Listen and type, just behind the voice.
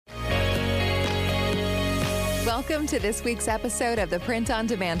Welcome to this week's episode of the Print on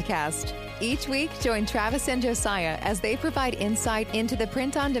Demand Cast. Each week, join Travis and Josiah as they provide insight into the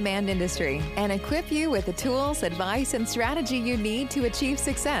print on demand industry and equip you with the tools, advice, and strategy you need to achieve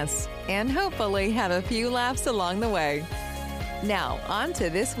success and hopefully have a few laughs along the way. Now, on to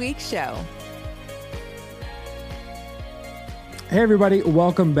this week's show. Hey, everybody.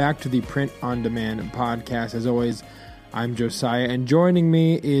 Welcome back to the Print on Demand podcast. As always, I'm Josiah, and joining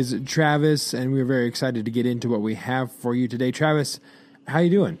me is Travis, and we're very excited to get into what we have for you today. Travis, how you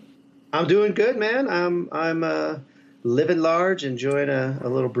doing? I'm doing good, man. I'm living large, enjoying a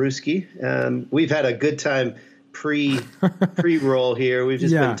little brewski. We've had a good time pre-roll here. We've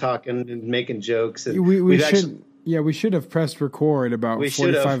just been talking and making jokes. And we should have pressed record about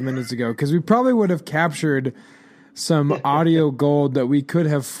 45 minutes ago, because we probably would have captured some audio gold that we could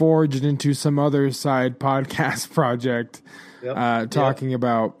have forged into some other side podcast project, talking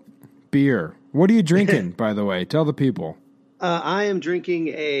about beer. What are you drinking, by the way? Tell the people. I am drinking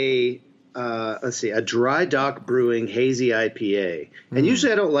a Dry Dock Brewing Hazy IPA. And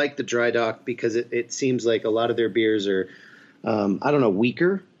usually I don't like the Dry Dock because it seems like a lot of their beers are,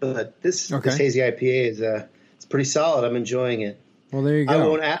 weaker. But this Hazy IPA is it's pretty solid. I'm enjoying it. Well, there you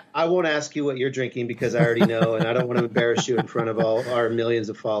go. I won't ask you what you're drinking because I already know, and I don't want to embarrass you in front of all our millions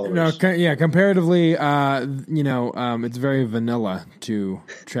of followers. No, comparatively, it's very vanilla to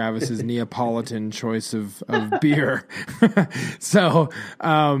Travis's Neapolitan choice of beer. So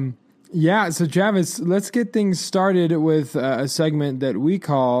Travis, let's get things started with a segment that we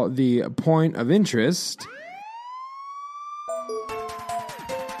call the Point of Interest.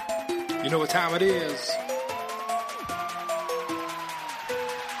 You know what time it is.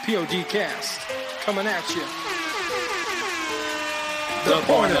 POD Cast, coming at you. The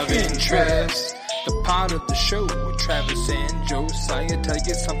Point of Interest, the part of the show where Travis and Josiah tell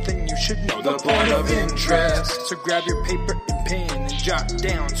you something you should know. The Point of Interest. So grab your paper and pen and jot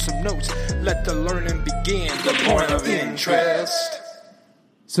down some notes. Let the learning begin. The Point of Interest.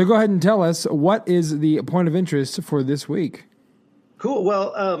 So go ahead and tell us, what is the Point of Interest for this week? Cool.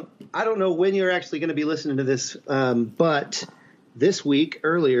 Well, I don't know when you're actually going to be listening to this, but this week,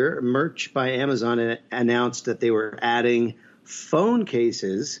 earlier, Merch by Amazon announced that they were adding phone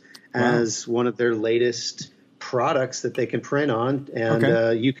cases as one of their latest products that they can print on,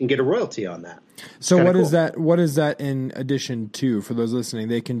 and you can get a royalty on that. So what is that? What is that in addition to, for those listening?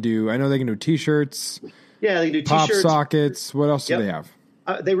 I know they can do T-shirts. Yeah, they can do Pop T-shirts. sockets. What else do they have?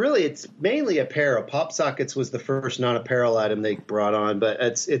 It's mainly apparel. Pop sockets was the first non-apparel item they brought on, but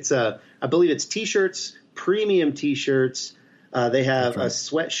I believe it's T-shirts, premium T-shirts. They have a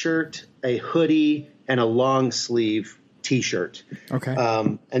sweatshirt, a hoodie, and a long sleeve T-shirt. Okay.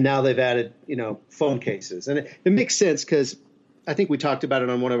 And now they've added, phone cases, and it makes sense because I think we talked about it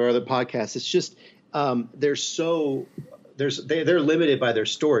on one of our other podcasts. It's just they're limited by their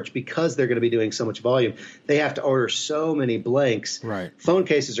storage because they're going to be doing so much volume. They have to order so many blanks. Right. Phone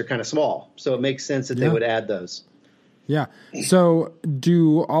cases are kind of small, so it makes sense that they would add those. Yeah. So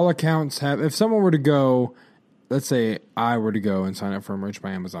do all accounts have? If someone were to go. Let's say I were to go and sign up for a Merch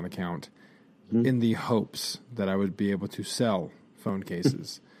by Amazon account in the hopes that I would be able to sell phone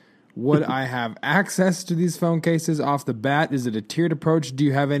cases. Would I have access to these phone cases off the bat? Is it a tiered approach? Do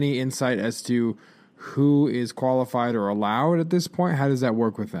you have any insight as to who is qualified or allowed at this point? How does that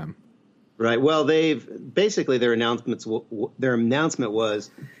work with them? Right. Well, their announcement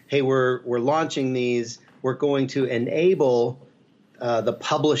was, hey, we're launching these. We're going to enable the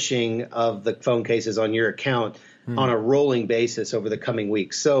publishing of the phone cases on your account on a rolling basis over the coming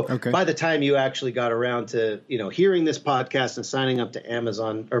weeks. So by the time you actually got around to, hearing this podcast and signing up to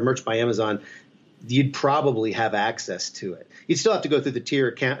Amazon or Merch by Amazon, you'd probably have access to it. You'd still have to go through the tier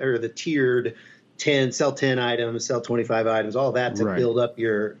account or the tiered 10, sell 10 items, sell 25 items, all that to build up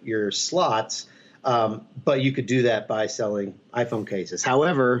your slots. But you could do that by selling iPhone cases.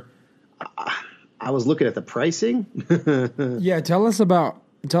 However, I was looking at the pricing. Yeah, tell us about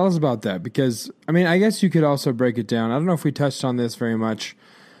that, because I guess you could also break it down. I don't know if we touched on this very much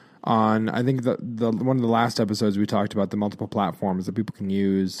on, I think the one of the last episodes we talked about the multiple platforms that people can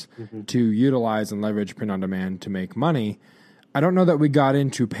use to utilize and leverage print on demand to make money. I don't know that we got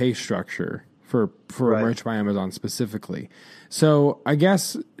into pay structure for Merch by Amazon specifically. So I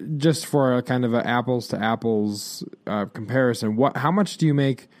guess just for a kind of an apples to apples comparison, how much do you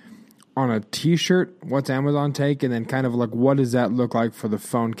make on a T-shirt? What's Amazon take? And then kind of like, what does that look like for the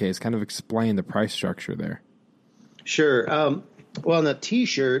phone case? Kind of explain the price structure there. Sure. Well, on the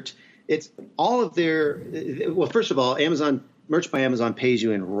T-shirt, it's all of their. Well, first of all, Merch by Amazon pays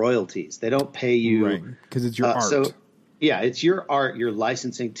you in royalties. They don't pay you because it's your art. Yeah, it's your art you're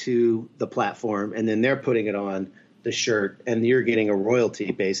licensing to the platform, and then they're putting it on the shirt, and you're getting a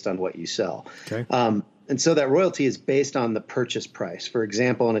royalty based on what you sell. Okay. And so that royalty is based on the purchase price. For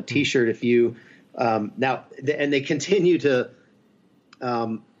example, on a T-shirt, if you and they continue to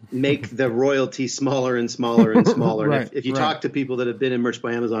make the royalty smaller and smaller and smaller. Right, and if you talk to people that have been in Merch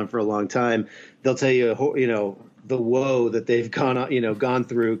by Amazon for a long time, they'll tell you, the woe that they've gone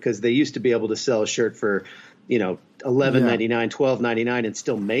through, because they used to be able to sell a shirt for, $11.99, $12.99 and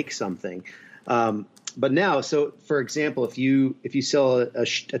still make something. But now, so for example, if you sell a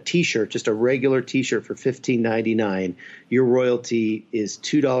T-shirt, just a regular T-shirt for $15.99, your royalty is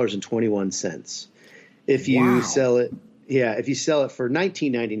 $2.21. If you sell it, if you sell it for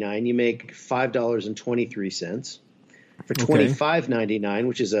 $19.99, you make $5.23. For $25.99,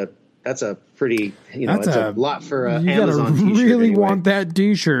 which is that's a pretty, it's a lot for an Amazon T-shirt. You really anyway. want that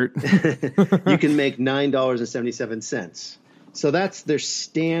T-shirt. You can make $9.77. So that's their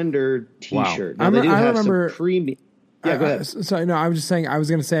standard T-shirt. Wow. Now, I remember some premium. Yeah, go ahead. So no, I was just saying. I was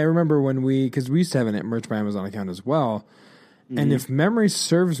going to say. I remember because we used to have a Merch by Amazon account as well, and if memory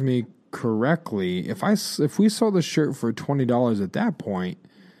serves me correctly, if we sold a shirt for $20 at that point,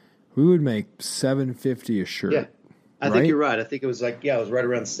 we would make $7.50 a shirt. Yeah, I think you're right. I think it was it was right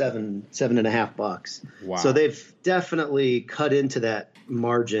around $7.50. Wow. So they've definitely cut into that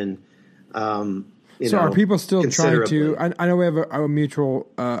margin. So are people still trying to? I know we have a mutual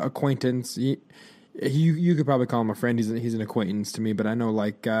acquaintance. You could probably call him a friend. He's an acquaintance to me, but I know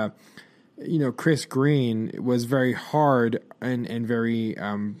Chris Green was very hard and very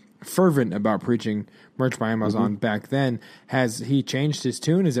fervent about preaching Merch by Amazon back then. Has he changed his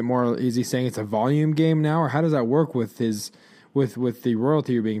tune? Is he saying it's a volume game now, or how does that work with with the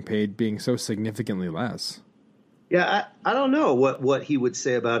royalty you're being paid being so significantly less? Yeah, I don't know what he would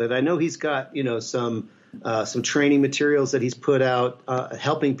say about it. I know he's got some training materials that he's put out,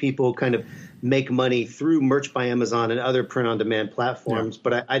 helping people kind of make money through Merch by Amazon and other print-on-demand platforms.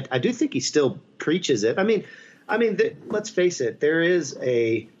 Yeah. But I do think he still preaches it. I mean, let's face it. There is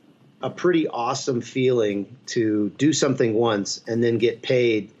a pretty awesome feeling to do something once and then get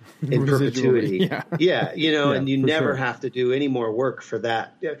paid in perpetuity. Yeah, and you never have to do any more work for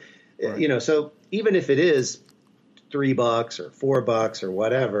that. Right. So even if it is $3 or $4 or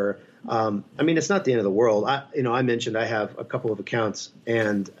whatever, it's not the end of the world. I mentioned I have a couple of accounts,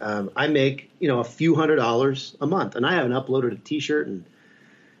 and I make a few $100s a month, and I haven't uploaded a T-shirt in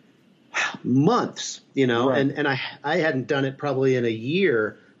months. Right. And I hadn't done it probably in a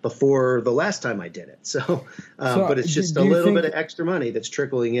year before the last time I did it. So but it's just a little bit of extra money that's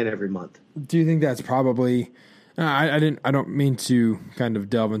trickling in every month. Do you think that's probably? I don't mean to kind of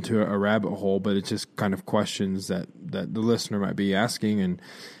delve into a rabbit hole, but it's just kind of questions that the listener might be asking and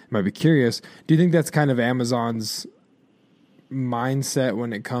might be curious. Do you think that's kind of Amazon's mindset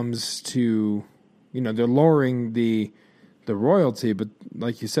when it comes to, they're lowering the royalty, but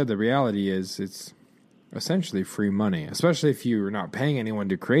like you said, the reality is it's essentially free money, especially if you're not paying anyone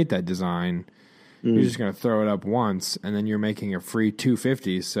to create that design. You're just going to throw it up once, and then you're making a free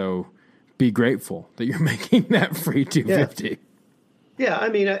 $250. So be grateful that you're making that free $250. Yeah,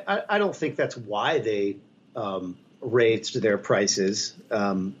 I don't think that's why they raised their prices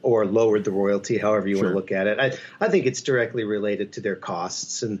or lowered the royalty, however you want to look at it. I think it's directly related to their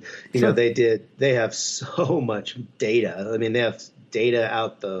costs, and they have so much data. They have data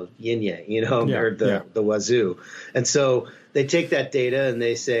out the yin yang, or the wazoo, and so they take that data and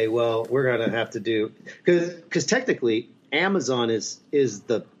they say, well, we're going to have to do because technically Amazon is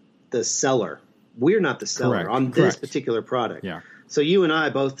the seller. We're not the seller on this particular product. Yeah. So you and I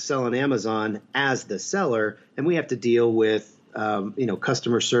both sell on Amazon as the seller, and we have to deal with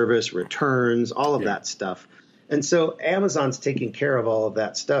customer service, returns, all of that stuff. And so Amazon's taking care of all of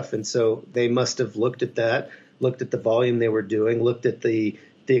that stuff, and so they must have looked at that, looked at the volume they were doing, looked at the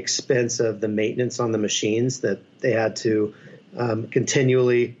expense of the maintenance on the machines that they had to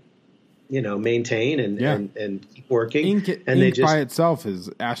continually maintain and keep working. Ink by itself is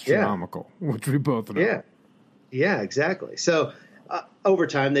astronomical, which we both know. Yeah, exactly. So over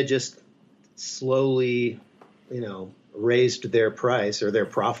time, they just slowly, raised their price or their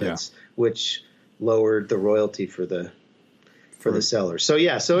profits, which lowered the royalty for the seller. So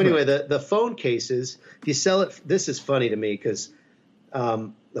So anyway, the phone cases, if you sell it, this is funny to me because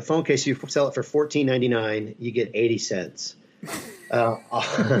the phone case, you sell it for $14.99, you get 80 cents. All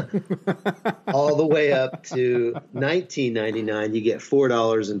the way up to $19.99, you get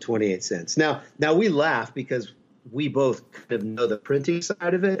 $4.28. Now we laugh because we both kind of know the printing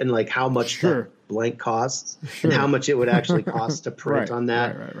side of it and like how much the blank costs and how much it would actually cost to print on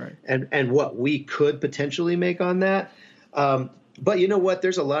that, right. and what we could potentially make on that. But you know what?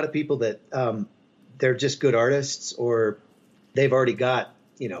 There's a lot of people that they're just good artists, or they've already got,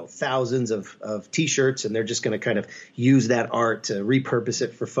 thousands of T-shirts, and they're just going to kind of use that art to repurpose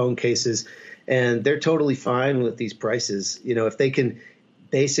it for phone cases. And they're totally fine with these prices. If they can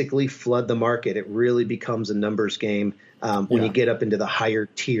basically flood the market, it really becomes a numbers game when you get up into the higher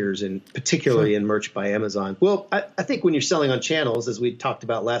tiers, and particularly in merch by Amazon. Well, I think when you're selling on channels, as we talked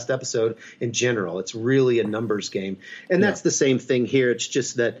about last episode, in general, it's really a numbers game. And that's the same thing here. It's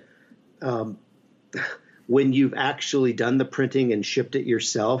just that when you've actually done the printing and shipped it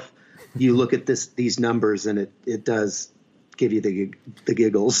yourself, you look at these numbers, and it does give you the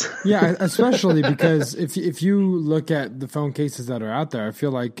giggles. Yeah, especially because if you look at the phone cases that are out there, I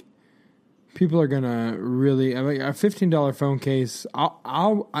feel like people are gonna really, a $15 phone case.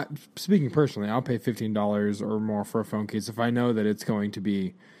 I'll speaking personally, I'll pay $15 or more for a phone case if I know that it's going to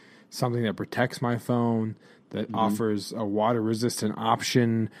be something that protects my phone, that offers a water resistant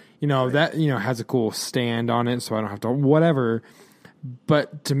option. That has a cool stand on it, so I don't have to whatever.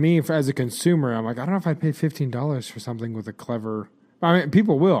 But to me, as a consumer, I'm like, I don't know if I'd pay $15 for something with a clever. I mean,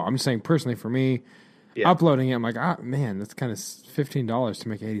 people will. I'm just saying personally for me, uploading it, I'm like, man, that's kind of $15 to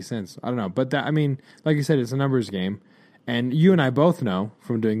make 80 cents. I don't know. But that, I mean, like you said, it's a numbers game. And you and I both know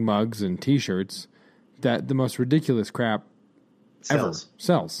from doing mugs and T-shirts that the most ridiculous crap ever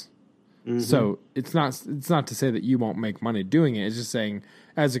sells. Mm-hmm. So it's not to say that you won't make money doing it. It's just saying,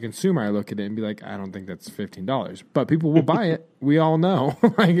 as a consumer, I look at it and be like, I don't think that's $15, but people will buy it. We all know,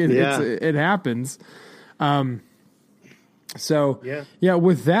 it happens. With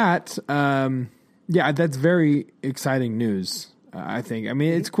that, that's very exciting news. I think. I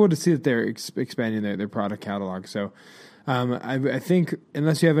mean, it's cool to see that they're expanding their product catalog. So, I think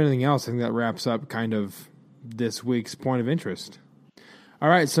unless you have anything else, I think that wraps up kind of this week's point of interest. All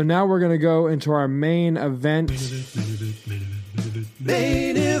right, so now we're going to go into our main event.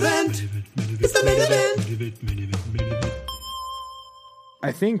 Main event. It's the main event.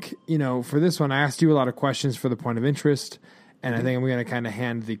 I think, for this one, I asked you a lot of questions for the point of interest, and I think I'm going to kind of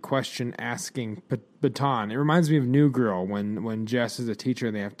hand the question asking baton. It reminds me of New Girl when Jess is a teacher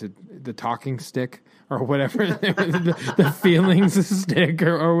and they have the talking stick or whatever, the feelings stick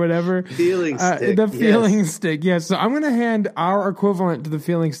or whatever. Feeling stick. The feeling stick, yes. So I'm going to hand our equivalent to the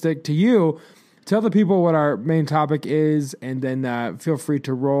feeling stick to you. Tell the people what our main topic is, and then feel free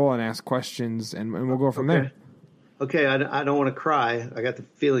to roll and ask questions, and we'll go from there. Okay, I don't want to cry. I got the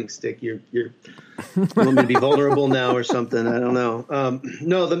feeling stick. You want me to be vulnerable now or something? I don't know.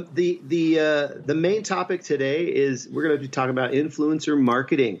 No, the main topic today is we're going to be talking about influencer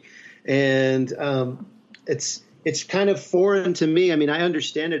marketing, and it's kind of foreign to me. I mean, I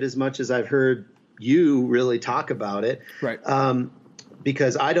understand it as much as I've heard you really talk about it, right?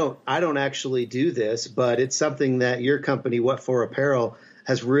 Because I don't actually do this, but it's something that your company, What For Apparel,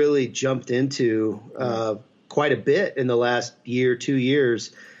 has really jumped into quite a bit in the last year, 2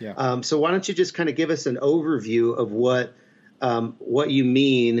 years. Yeah. So why don't you just kind of give us an overview of what you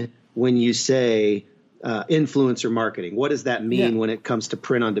mean when you say influencer marketing? What does that mean when it comes to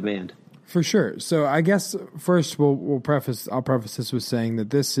print on demand? For sure. So I guess first I'll preface this with saying that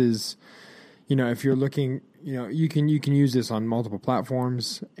this is, if you're looking, you can use this on multiple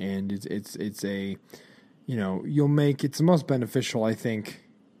platforms, and it's a, it's the most beneficial, I think,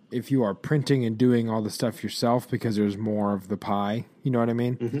 if you are printing and doing all the stuff yourself, because there's more of the pie. You know what I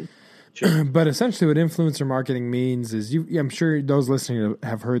mean? Mm-hmm. Sure. But essentially what influencer marketing means is I'm sure those listening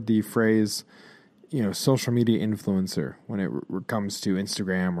have heard the phrase, social media influencer when it comes to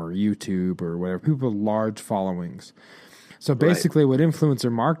Instagram or YouTube or whatever, people with large followings. So basically what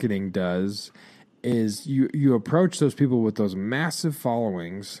influencer marketing does is you approach those people with those massive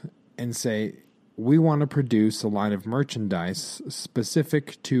followings and say, we want to produce a line of merchandise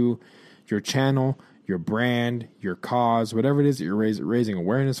specific to your channel, your brand, your cause, whatever it is that you're raising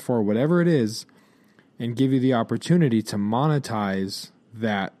awareness for, whatever it is, and give you the opportunity to monetize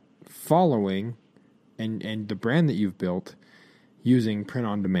that following and the brand that you've built using print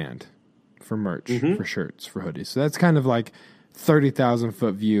on demand for merch, for shirts, for hoodies. So that's kind of like 30,000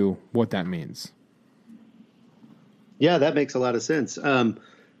 foot view what that means. Yeah, that makes a lot of sense.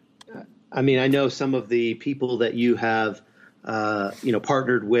 I mean, I know some of the people that you have,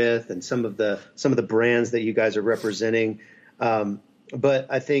 partnered with, and some of the brands that you guys are representing. But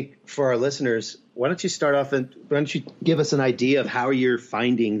I think for our listeners, why don't you start off and why don't you give us an idea of how you're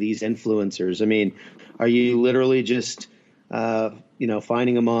finding these influencers? I mean, are you literally just,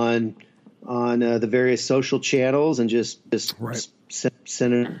 finding them on the various social channels and just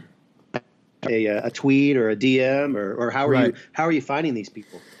send a tweet or a DM, or how are you finding these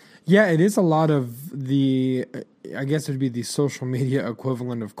people? Yeah, it is a lot of the, I guess it would be the social media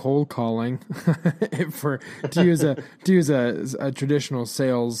equivalent of cold calling, to use a traditional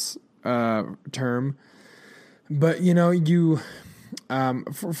sales term. But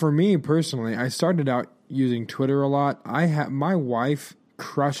for me personally, I started out using Twitter a lot. My wife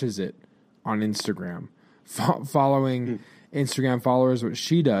crushes it on Instagram, following Instagram followers. What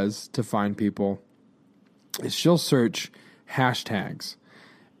she does to find people is she'll search hashtags.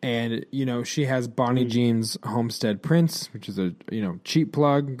 And, she has Bonnie Jean's Homestead Prints, which is a, cheap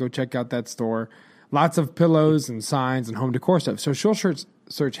plug. Go check out that store. Lots of pillows and signs and home decor stuff. So she'll search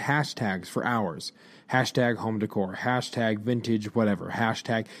hashtags for hours. Hashtag home decor, hashtag vintage, whatever,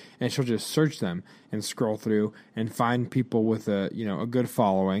 hashtag. And she'll just search them and scroll through and find people with a good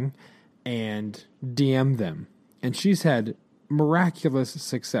following and DM them. And she's had miraculous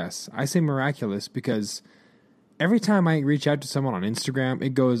success. I say miraculous because every time I reach out to someone on Instagram, it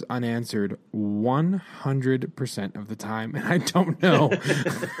goes unanswered 100% of the time. And I don't know.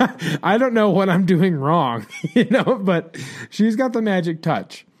 I don't know what I'm doing wrong, but she's got the magic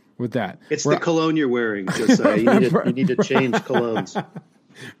touch with that. It's the cologne you're wearing, Josiah. You need to change colognes.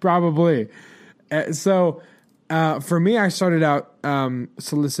 Probably. So for me, I started out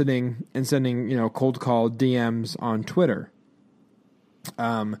soliciting and sending, cold call DMs on Twitter.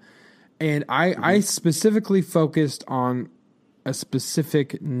 And I specifically focused on a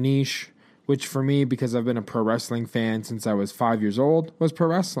specific niche, which for me, because I've been a pro wrestling fan since I was 5 years old, was pro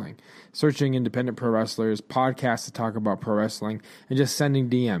wrestling. Searching independent pro wrestlers, podcasts to talk about pro wrestling, and just sending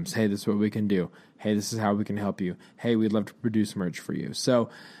DMs. Hey, this is what we can do. Hey, this is how we can help you. Hey, we'd love to produce merch for you. So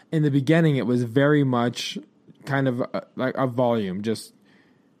in the beginning, it was very much kind of like a volume. Just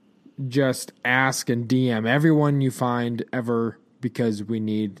ask and DM everyone you find ever, because we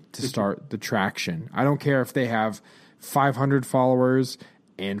need to start the traction. I don't care if they have 500 followers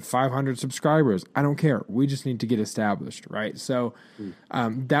and 500 subscribers. I don't care. We just need to get established, right? So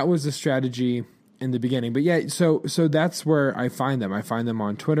that was the strategy in the beginning. But yeah, so that's where I find them. I find them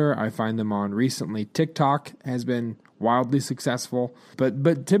on Twitter. I find them on recently. TikTok has been wildly successful.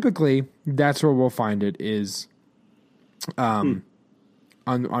 But typically, that's where we'll find it is on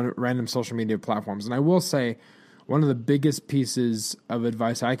random social media platforms. And I will say, one of the biggest pieces of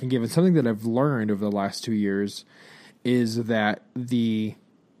advice I can give, and something that I've learned over the last 2 years, is that the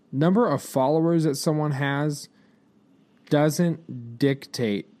number of followers that someone has doesn't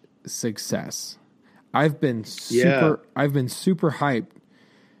dictate success. I've been super hyped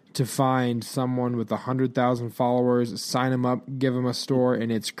to find someone with 100,000 followers, sign them up, give them a store,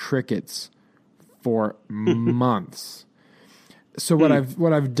 and it's crickets for months. So what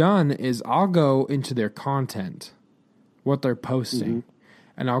I've done is I'll go into their content, what they're posting,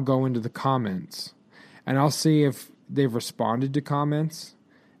 and I'll go into the comments, and I'll see if they've responded to comments,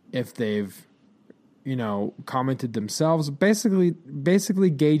 if they've, commented themselves, basically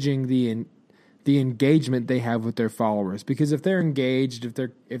gauging the engagement they have with their followers. Because if they're engaged, if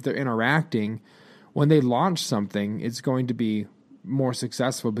they're interacting, when they launch something, it's going to be more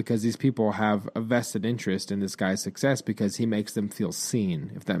successful because these people have a vested interest in this guy's success because he makes them feel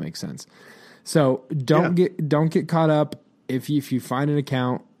seen, if that makes sense. So don't get caught up if you find an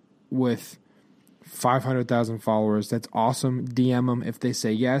account with 500,000 followers. That's awesome. DM them. If they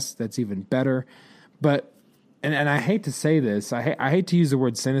say yes, that's even better. But and I hate to say this, I hate to use the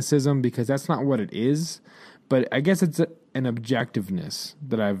word cynicism because that's not what it is. But I guess it's an objectiveness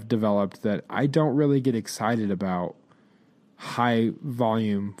that I've developed that I don't really get excited about high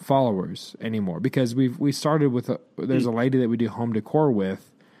volume followers anymore, because we started with there's a lady that we do home decor with.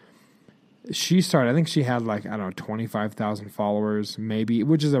 She started, I think she had 25,000 followers maybe,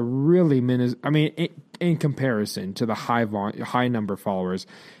 which is a really in comparison to the high number of followers,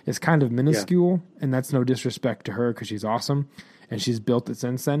 it's kind of minuscule. And that's no disrespect to her because she's awesome and she's built it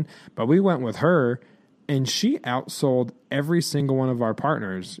since then. But we went with her and she outsold every single one of our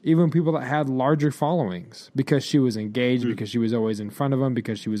partners, even people that had larger followings, because she was engaged, because she was always in front of them,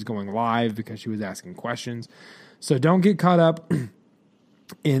 because she was going live, because she was asking questions. So don't get caught up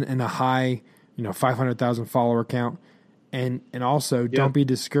in a high, 500,000 follower count. And also don't be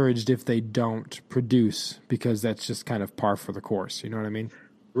discouraged if they don't produce, because that's just kind of par for the course. You know what I mean?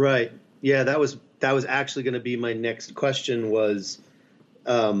 Right. Yeah. That was actually going to be my next question was,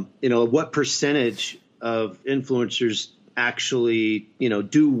 what percentage of influencers actually,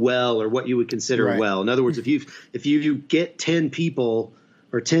 do well, or what you would consider well. In other words, if you get 10 people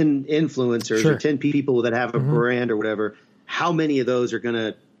or 10 influencers or 10 people that have a brand or whatever, how many of those are going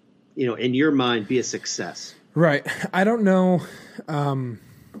to, in your mind, be a success? Right. I don't know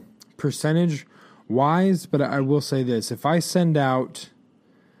percentage wise, but I will say this. If I send out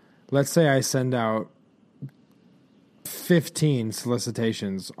let's say I send out 15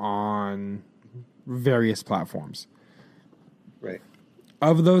 solicitations on various platforms. Right.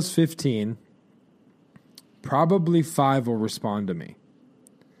 Of those 15, probably 5 will respond to me.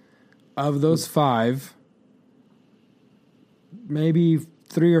 Of those 5, maybe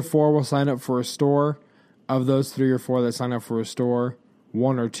 3 or 4 will sign up for a store. Of those 3 or 4 that sign up for a store,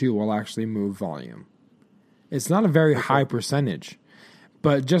 1 or 2 will actually move volume. It's not a very high percentage,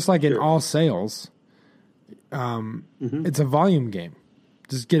 but just like in all sales, it's a volume game.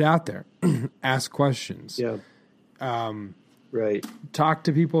 Just get out there, ask questions. Yeah. Right. Talk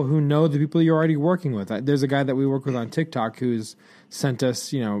to people who know the people you're already working with. There's a guy that we work with on TikTok who's sent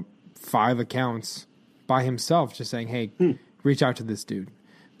us, 5 accounts by himself, just saying, "Hey, reach out to this dude,"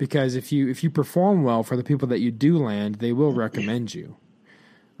 because if you perform well for the people that you do land, they will recommend you.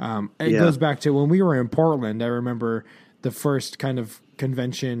 It goes back to when we were in Portland. I remember the first kind of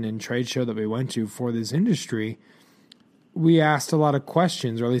convention and trade show that we went to for this industry. We asked a lot of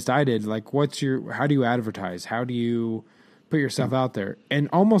questions, or at least I did, like, how do you advertise? How do you put yourself out there? And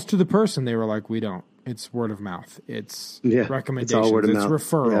almost to the person, they were like, we don't. It's word of mouth. It's recommendations. It's all word of mouth.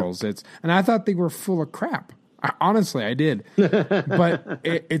 Referrals. Yeah. And I thought they were full of crap. Honestly, I did. But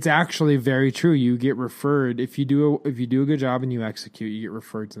it's actually very true. You get referred if you do a good job and you execute, you get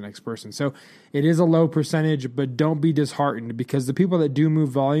referred to the next person. So it is a low percentage, but don't be disheartened, because the people that do move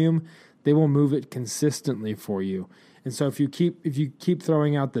volume, they will move it consistently for you. And so if you keep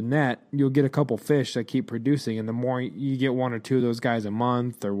throwing out the net, you'll get a couple fish that keep producing, and the more you get 1 or 2 of those guys a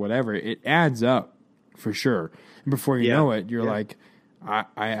month or whatever, it adds up for sure. And before you know it, you're like,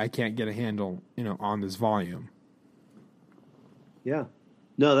 I can't get a handle, on this volume. Yeah.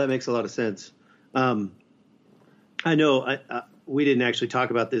 No, that makes a lot of sense. I know we didn't actually talk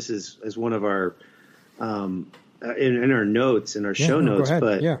about this as one of our in our notes, in our show notes,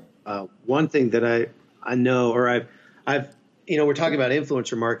 but one thing that I know, or I've we're talking about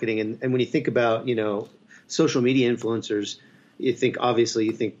influencer marketing, and when you think about social media influencers, you think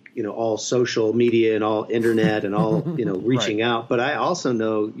all social media and all internet and all reaching out. But I also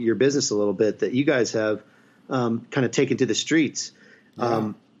know your business a little bit, that you guys have kind of taken to the streets.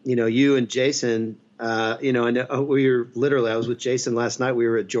 Yeah. You and Jason, I know I was with Jason last night. We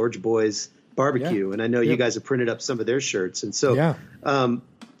were at George Boy's barbecue, and I know you guys have printed up some of their shirts. And so,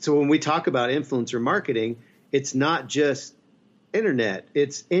 so when we talk about influencer marketing, it's not just internet.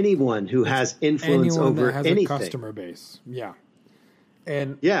 It's anyone who has influence over anything. A customer base. Yeah.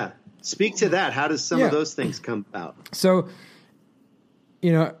 And speak to that. How does some of those things come out? So,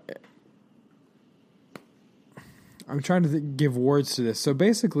 I'm trying to give words to this. So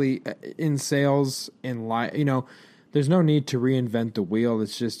basically, in sales, in life, there's no need to reinvent the wheel.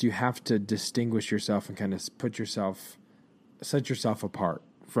 It's just you have to distinguish yourself and kind of set yourself apart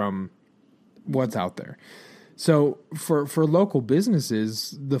from what's out there. So for local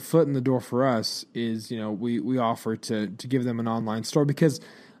businesses, the foot in the door for us is, we offer to give them an online store, because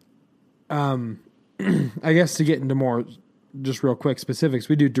I guess to get into more just real quick specifics,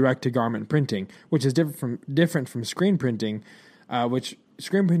 we do direct to garment printing, which is different from screen printing, which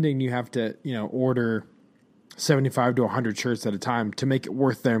screen printing you have to, order 75 to 100 shirts at a time to make it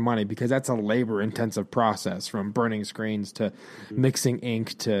worth their money, because that's a labor intensive process, from burning screens to mixing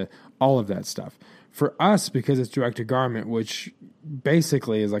ink to all of that stuff. For us, because it's direct to garment, which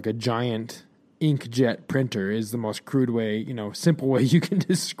basically is like a giant inkjet printer, is the most crude way, simple way you can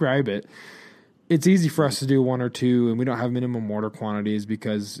describe it. It's easy for us to do 1 or 2, and we don't have minimum order quantities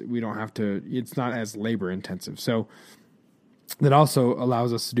because we don't have to, it's not as labor intensive. So that also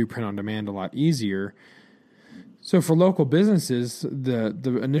allows us to do print on demand a lot easier. So for local businesses,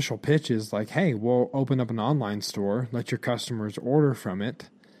 the initial pitch is like, hey, we'll open up an online store, let your customers order from it,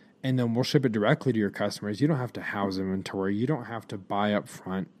 and then we'll ship it directly to your customers. You don't have to house inventory. You don't have to buy up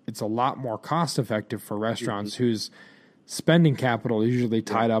front. It's a lot more cost effective for restaurants whose spending capital is usually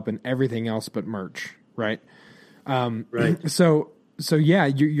tied up in everything else but merch, right? Right. So yeah,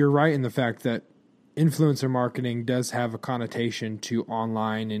 you're right in the fact that influencer marketing does have a connotation to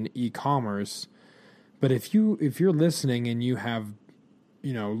online and e-commerce. But if you're listening and you have,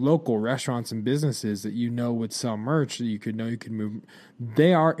 local restaurants and businesses that would sell merch that you could move,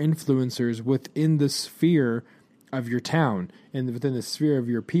 they are influencers within the sphere of your town and within the sphere of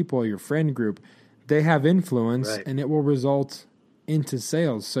your people, your friend group. They have influence, and it will result into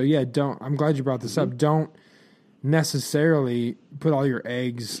sales. So yeah, I'm glad you brought this up. Don't necessarily put all your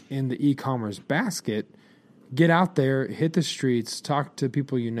eggs in the e-commerce basket. Get out there, hit the streets, talk to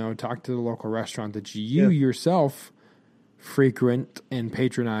people talk to the local restaurant that you yourself frequent and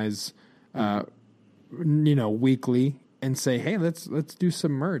patronize, weekly, and say, hey, let's do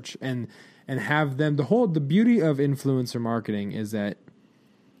some merch and have them. The beauty of influencer marketing is that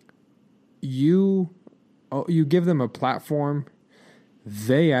you give them a platform,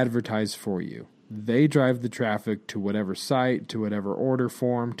 they advertise for you. They drive the traffic to whatever site, to whatever order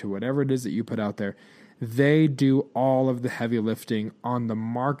form, to whatever it is that you put out there. They do all of the heavy lifting on the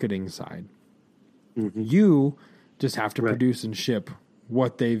marketing side. Mm-hmm. You just have to produce and ship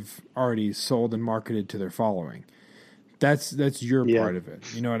what they've already sold and marketed to their following. That's your part of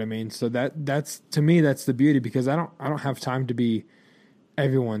it. You know what I mean? So that's to me, that's the beauty, because I don't have time to be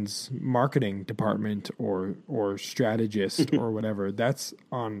everyone's marketing department or strategist or whatever. That's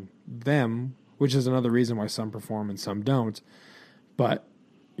on them, which is another reason why some perform and some don't. But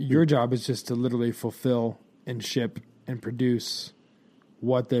your job is just to literally fulfill and ship and produce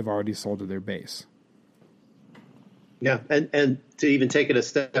what they've already sold to their base. Yeah, and to even take it a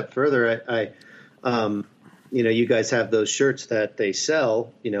step further, I you guys have those shirts that they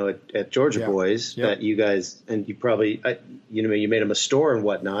sell, at Georgia Boys that you guys, and you probably, you made them a store and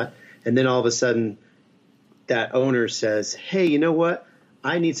whatnot, and then all of a sudden, that owner says, "Hey, you know what?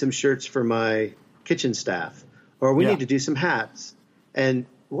 I need some shirts for my kitchen staff, or we need to do some hats." And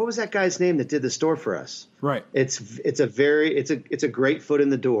what was that guy's name that did the store for us? Right. It's a great foot in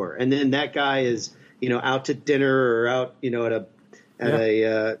the door, and then that guy is out to dinner or out at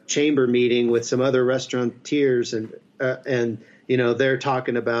a chamber meeting with some other restaurateurs, and they're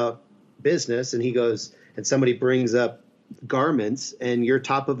talking about business, and he goes and somebody brings up garments, and you're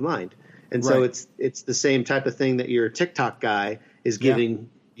top of mind. And so it's the same type of thing that your TikTok guy is giving,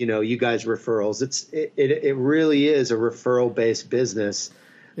 you guys referrals. It really is a referral based business.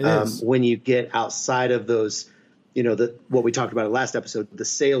 When you get outside of those, what we talked about in the last episode, the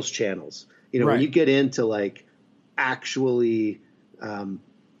sales channels, when you get into like actually,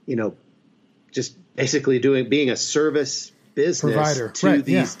 just basically being a service business provider to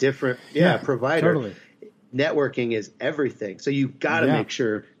these different, provider. Totally. Networking is everything. So you've got to make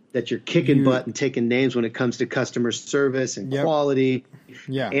sure that you're kicking butt and taking names when it comes to customer service and quality,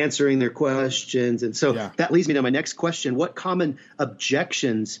 answering their questions. And so that leads me to my next question. What common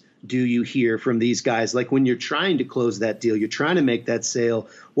objections do you hear from these guys? Like when you're trying to close that deal, you're trying to make that sale.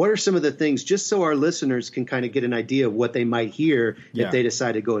 What are some of the things, just so our listeners can kind of get an idea of what they might hear if they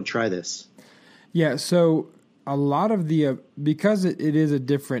decide to go and try this? Yeah. So a lot of because it is a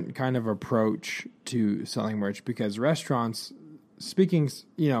different kind of approach to selling merch, because restaurants, speaking,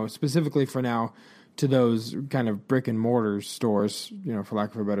 specifically for now to those kind of brick and mortar stores, for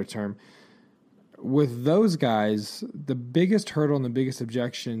lack of a better term, with those guys, the biggest hurdle and the biggest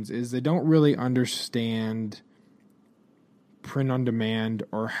objections is they don't really understand print on demand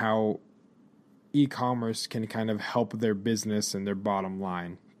or how e-commerce can kind of help their business and their bottom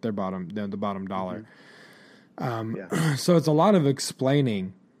line, the bottom dollar. So it's a lot of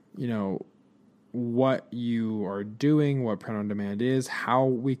explaining, what you are doing, what print on demand is, how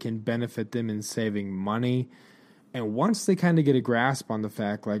we can benefit them in saving money. And once they kind of get a grasp on the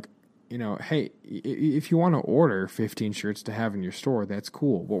fact, like, hey, if you want to order 15 shirts to have in your store, that's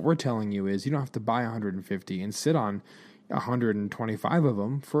cool. What we're telling you is you don't have to buy 150 and sit on 125 of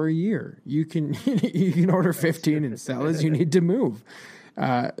them for a year. You can order 15 and sell as you need to move.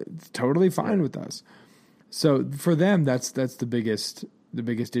 It's totally fine with us. So for them, that's the biggest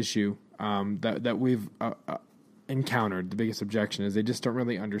issue that we've encountered. The biggest objection is they just don't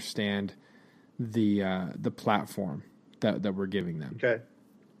really understand the platform that we're giving them. Okay.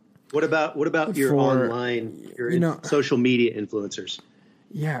 What about your online, social media influencers?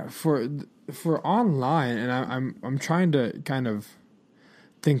 Yeah, for online, and I'm trying to kind of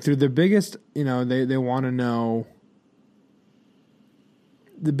think through the biggest. They want to know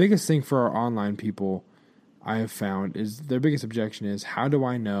the biggest thing for our online people. I have found is their biggest objection is, how do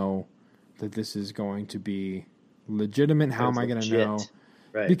I know that this is going to be legitimate? How am I going to know?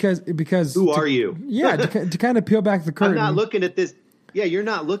 Right. Because who are you? Yeah, to kind of peel back the curtain. I'm not looking at this. Yeah, you're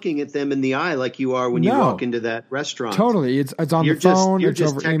not looking at them in the eye like you are when you walk into that restaurant. Totally. It's on the phone. You're it's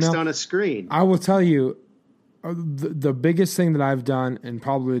just over text email. on a screen. I will tell you, the biggest thing that I've done in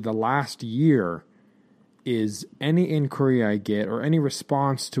probably the last year is any inquiry I get or any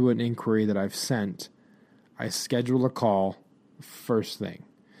response to an inquiry that I've sent, I schedule a call first thing.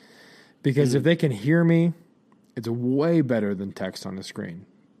 Because if they can hear me, it's way better than text on the screen.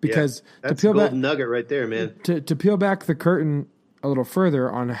 Because that's a golden nugget right there, man. To peel back the curtain a little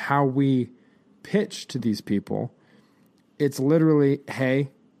further on how we pitch to these people, it's literally, hey,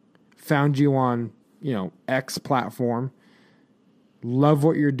 found you on, X platform, love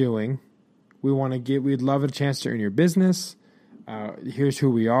what you're doing. We'd love a chance to earn your business. Here's who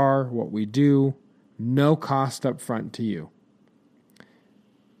we are, what we do, no cost up front to you.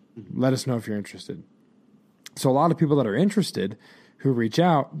 Let us know if you're interested. So a lot of people that are interested who reach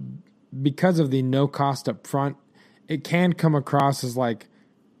out, because of the no cost up front, it can come across as like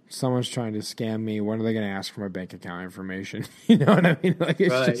someone's trying to scam me. When are they going to ask for my bank account information? You know what I mean? Like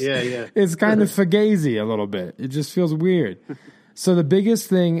it's right, just, yeah. It's kind of fugazi a little bit. It just feels weird. So the biggest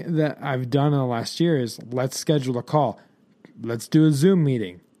thing that I've done in the last year is let's schedule a call. Let's do a Zoom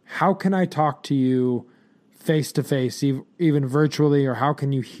meeting. How can I talk to you face to face, even virtually, or how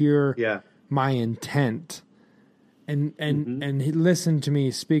can you hear my intent and listen to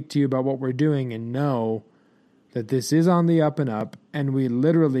me speak to you about what we're doing and know that this is on the up and up. And we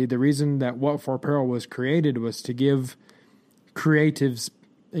literally, the reason that What For Apparel was created was to give creatives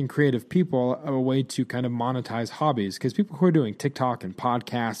and creative people a way to kind of monetize hobbies. Because people who are doing TikTok and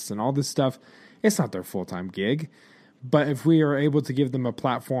podcasts and all this stuff, it's not their full-time gig. But if we are able to give them a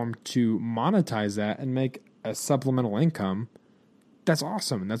platform to monetize that and make a supplemental income, that's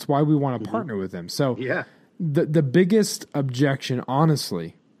awesome. And that's why we want to partner with them. So the biggest objection,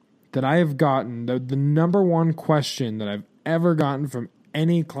 honestly, that I have gotten, the number one question that I've ever gotten from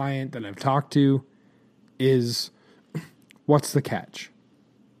any client that I've talked to is, what's the catch?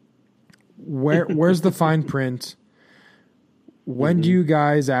 Where's the fine print? When do you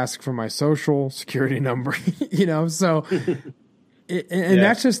guys ask for my social security number? You know, so,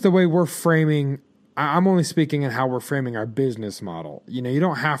 that's just the way we're framing. I'm only speaking on how we're framing our business model. You know, you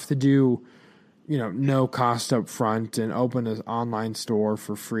don't have to do, no cost up front and open an online store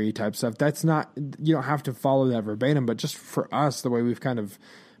for free type stuff. That's not, you don't have to follow that verbatim, but just for us, the way we've kind of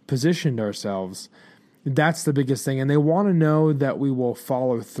positioned ourselves, that's the biggest thing. And they want to know that we will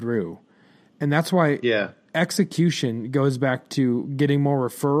follow through. And that's why execution goes back to getting more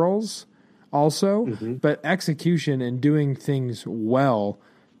referrals also, but execution and doing things well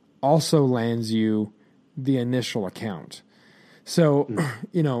also lands you the initial account. So,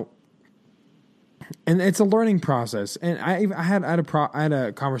 and it's a learning process. And I had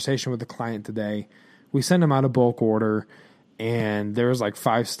a conversation with a client today. We sent him out a bulk order, and there was like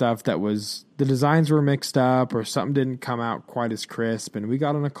 5 stuff that was, the designs were mixed up or something didn't come out quite as crisp. And we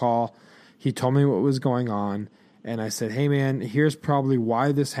got on a call. He told me what was going on, and I said, hey, man, here's probably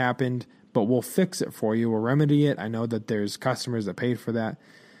why this happened, but we'll fix it for you. We'll remedy it. I know that there's customers that paid for that.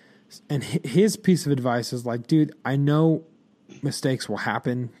 And his piece of advice is like, dude, I know mistakes will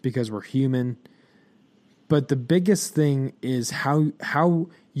happen because we're human, but the biggest thing is how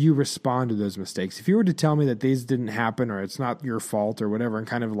you respond to those mistakes. If you were to tell me that these didn't happen or it's not your fault or whatever and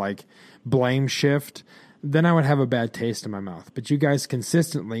kind of like blame shift, then I would have a bad taste in my mouth. But you guys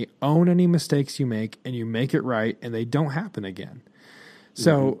consistently own any mistakes you make and you make it right and they don't happen again.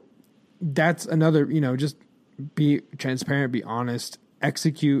 So that's another, just be transparent, be honest,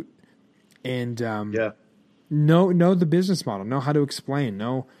 execute, and know the business model, know how to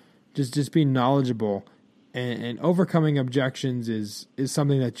explain, just be knowledgeable. And overcoming objections is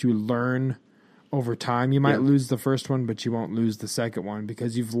something that you learn over time. You might lose the first one, but you won't lose the second one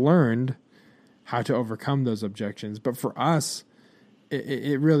because you've learned how to overcome those objections. But for us,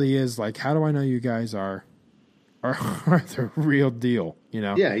 it really is like, how do I know you guys are the real deal?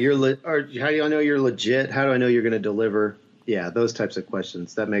 Yeah, or how do I know you're legit? How do I know you're going to deliver? Yeah, those types of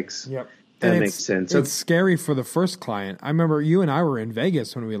questions. That makes sense. It's scary for the first client. I remember you and I were in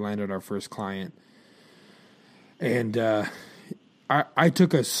Vegas when we landed our first client, and I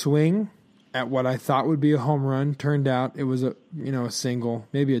took a swing at what I thought would be a home run. Turned out it was a single,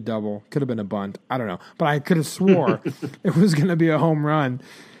 maybe a double, could have been a bunt. I don't know, but I could have swore it was going to be a home run.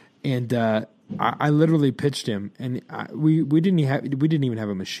 And I literally pitched him, and we didn't even have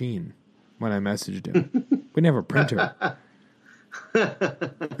a machine when I messaged him. We didn't have a printer.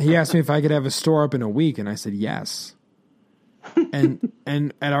 He asked me if I could have a store up in a week, and I said yes. And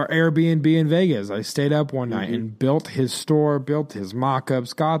at our Airbnb in Vegas, I stayed up one night and built his store, built his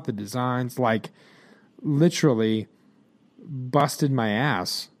mock-ups, got the designs, like literally busted my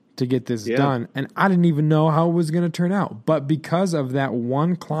ass to get this done. And I didn't even know how it was going to turn out. But because of that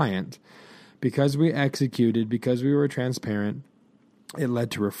one client, because we executed, because we were transparent, it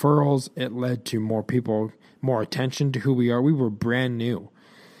led to referrals. It led to more people, more attention to who we are. We were brand new.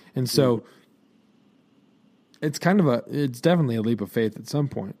 And so it's it's definitely a leap of faith at some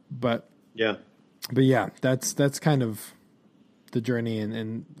point, but yeah, that's kind of the journey.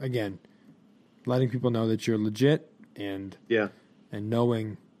 And again, letting people know that you're legit and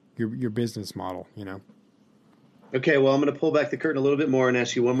knowing your business model, Okay. Well, I'm going to pull back the curtain a little bit more and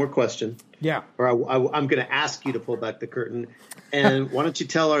ask you one more question. Yeah. Or I'm going to ask you to pull back the curtain. And why don't you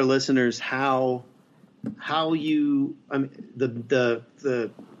tell our listeners how you, the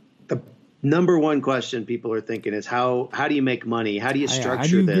number one question people are thinking is how do you make money? How do you structure how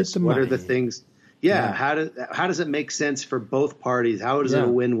do you this? get the What money? are the things? Yeah. How does it make sense for both parties? How is it a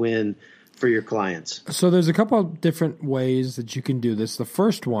win-win for your clients? So there's a couple of different ways that you can do this. The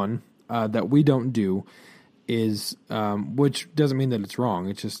first one that we don't do is, which doesn't mean that it's wrong.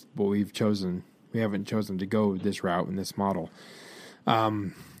 It's just what we've chosen. We haven't chosen to go this route in this model.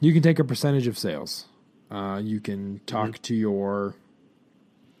 You can take a percentage of sales. You can talk to your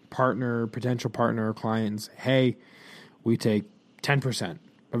potential partner or client and say, hey, we take 10%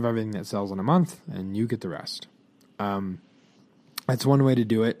 of everything that sells in a month and you get the rest. That's one way to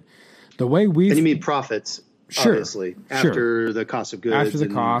do it. The way we And you mean profits, obviously, after the cost of goods. After the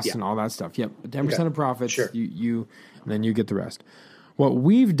cost and all that stuff. Yep. 10% of profits, you and then you get the rest. What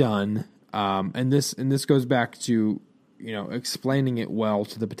we've done, and this goes back to, explaining it well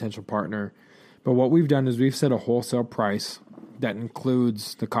to the potential partner. But what we've done is we've set a wholesale price that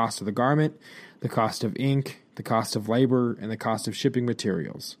includes the cost of the garment, the cost of ink, the cost of labor, and the cost of shipping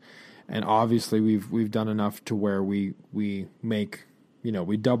materials. And obviously we've done enough to where we make,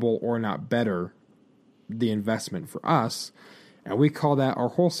 we double or not better the investment for us, and we call that our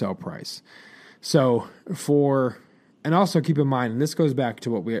wholesale price. So and also keep in mind, and this goes back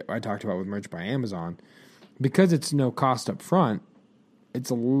to what I talked about with Merch by Amazon, because it's no cost up front,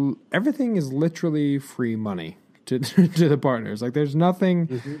 everything is literally free money to the partners. Like there's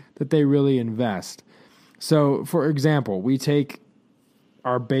nothing that they really invest. So for example, we take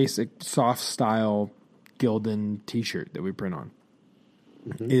our basic soft style Gildan t-shirt that we print on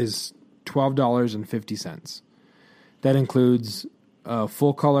is $12.50. That includes a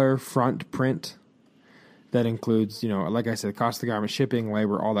full color front print. That includes, like I said, cost of the garment, shipping,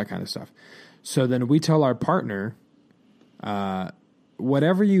 labor, all that kind of stuff. So then we tell our partner,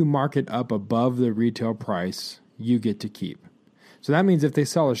 whatever you market up above the retail price, you get to keep. So that means if they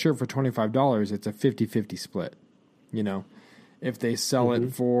sell a shirt for $25, it's a 50-50 split. If they sell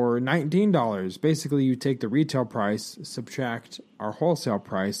it for $19, basically you take the retail price, subtract our wholesale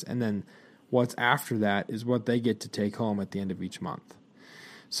price, and then what's after that is what they get to take home at the end of each month.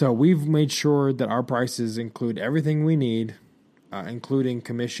 So we've made sure that our prices include everything we need, including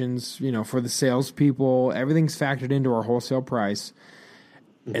commissions, for the salespeople. Everything's factored into our wholesale price.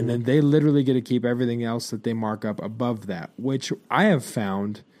 And then they literally get to keep everything else that they mark up above that, which I have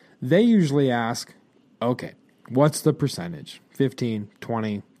found they usually ask, okay, what's the percentage? 15,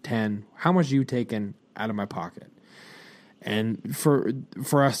 20, 10, how much are you taking out of my pocket? And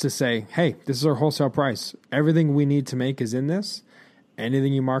for us to say, hey, this is our wholesale price. Everything we need to make is in this.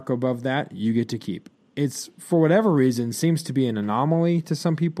 Anything you mark above that, you get to keep. It's, for whatever reason, seems to be an anomaly to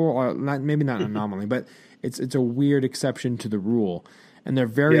some people. Or maybe not an anomaly, but it's a weird exception to the rule. And they're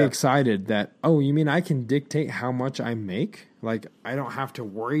very excited that, oh, you mean I can dictate how much I make? Like, I don't have to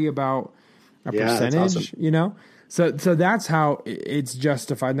worry about a percentage, that's awesome. So that's how it's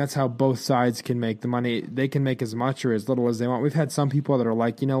justified, and that's how both sides can make the money. They can make as much or as little as they want. We've had some people that are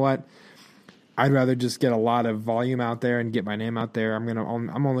like, you know what? I'd rather just get a lot of volume out there and get my name out there. I'm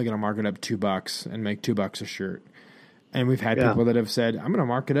only gonna mark it up $2 and make $2 a shirt. And we've had people that have said, I'm gonna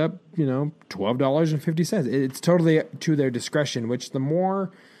mark it up, $12.50. It's totally to their discretion. Which the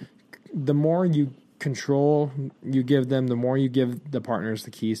more you control, you give them, the more you give the partners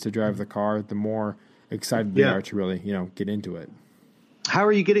the keys to drive the car, the more excited they are to really, get into it. How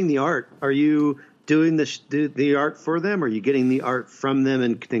are you getting the art? Are you doing the art for them? Are you getting the art from them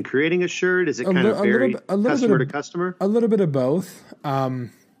and then creating a shirt? Is it kind of very customer to customer? A little bit of both.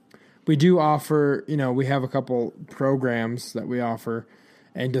 We do offer, we have a couple programs that we offer,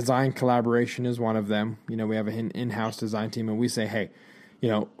 and design collaboration is one of them. We have an in-house design team, and we say, hey,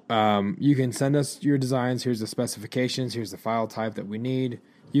 you can send us your designs. Here's the specifications. Here's the file type that we need.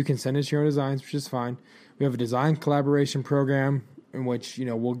 You can send us your own designs, which is fine. We have a design collaboration program in which,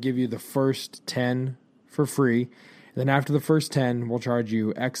 we'll give you the first 10 for free. And then after the first 10, we'll charge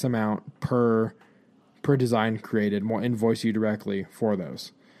you X amount per design created, and we'll invoice you directly for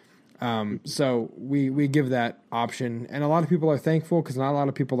those. So we give that option, and a lot of people are thankful because not a lot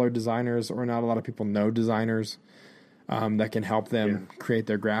of people are designers, or not a lot of people know designers that can help them create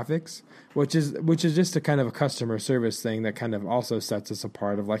their graphics, which is just a kind of a customer service thing that kind of also sets us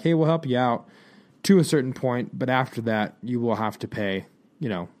apart of like, hey, we'll help you out to a certain point, but after that you will have to pay,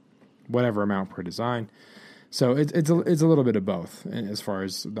 whatever amount per design. So it's a little bit of both as far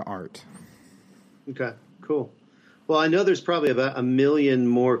as the art. Okay, cool. Well, I know there's probably about a million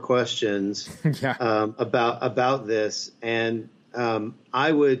more questions about this, and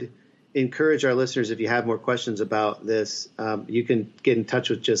I would encourage our listeners, if you have more questions about this, you can get in touch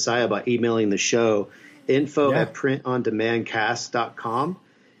with Josiah by emailing the show, info@printondemandcast.com.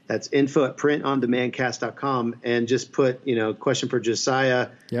 That's info@printondemandcast.com, and just put, question for Josiah.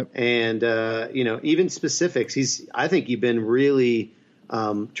 Yep. And, even specifics. I think you've been really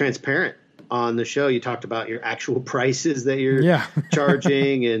transparent on the show. You talked about your actual prices that you're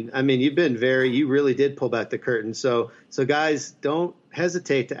charging. And I mean, you really did pull back the curtain. So guys, don't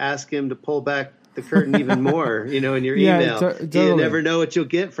hesitate to ask him to pull back the curtain even more, in your email. Totally. You never know what you'll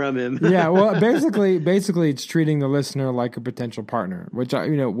get from him. Yeah. Well, basically it's treating the listener like a potential partner, which,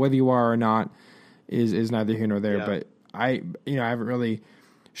 whether you are or not is neither here nor there. Yeah. But I haven't really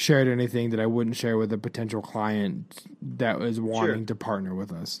shared anything that I wouldn't share with a potential client that is wanting to partner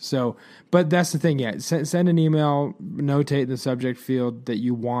with us. So, but that's the thing. Yeah. Send an email, notate in the subject field that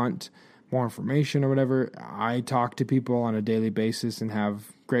you want more information or whatever. I talk to people on a daily basis and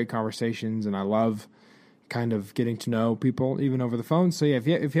have great conversations, and I love kind of getting to know people even over the phone. So yeah, if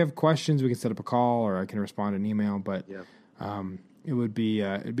you have questions, we can set up a call, or I can respond an email, but it'd be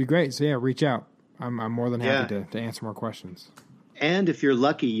great. So yeah, reach out. I'm more than happy to answer more questions. And if you're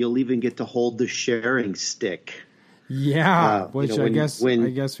lucky, you'll even get to hold the sharing stick. Yeah, which I guess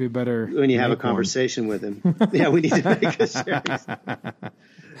we better when you have a conversation with him. Yeah, we need to make a sharing stick.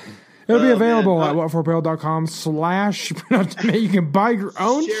 It'll be available at whatforapparel.com/ you can buy your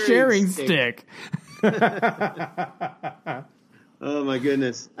own sharing stick. Oh my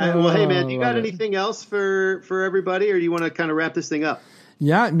goodness. Well, hey man, you got anything else for everybody, or do you want to kind of wrap this thing up?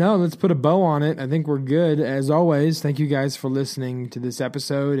 Yeah, no, let's put a bow on it. I think we're good. As always, thank you guys for listening to this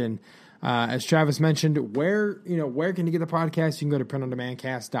episode. And as Travis mentioned, where can you get the podcast? You can go to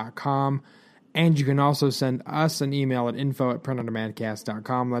printondemandcast.com. And you can also send us an email at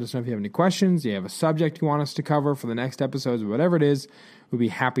info@printondemandcast.com. Let us know if you have any questions, you have a subject you want us to cover for the next episodes, whatever it is. We'd be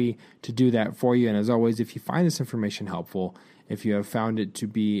happy to do that for you. And as always, if you find this information helpful, if you have found it to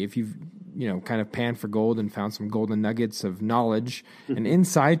be, if you've kind of panned for gold and found some golden nuggets of knowledge and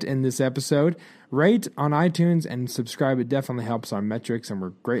insight in this episode, rate on iTunes and subscribe. It definitely helps our metrics, and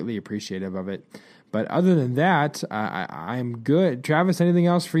we're greatly appreciative of it. But other than that, I'm good. Travis, anything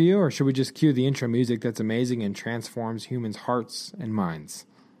else for you, or should we just cue the intro music that's amazing and transforms humans' hearts and minds?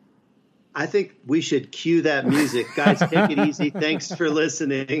 I think we should cue that music. Guys, take it easy. Thanks for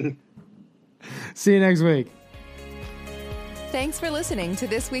listening. See you next week. Thanks for listening to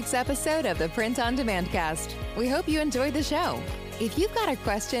this week's episode of the Print on Demand Cast. We hope you enjoyed the show. If you've got a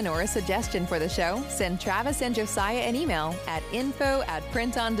question or a suggestion for the show, send Travis and Josiah an email at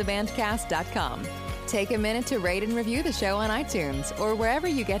info@printondemandcast.com. Take a minute to rate and review the show on iTunes or wherever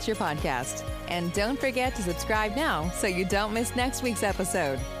you get your podcast. And don't forget to subscribe now so you don't miss next week's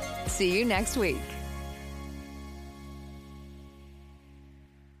episode. See you next week.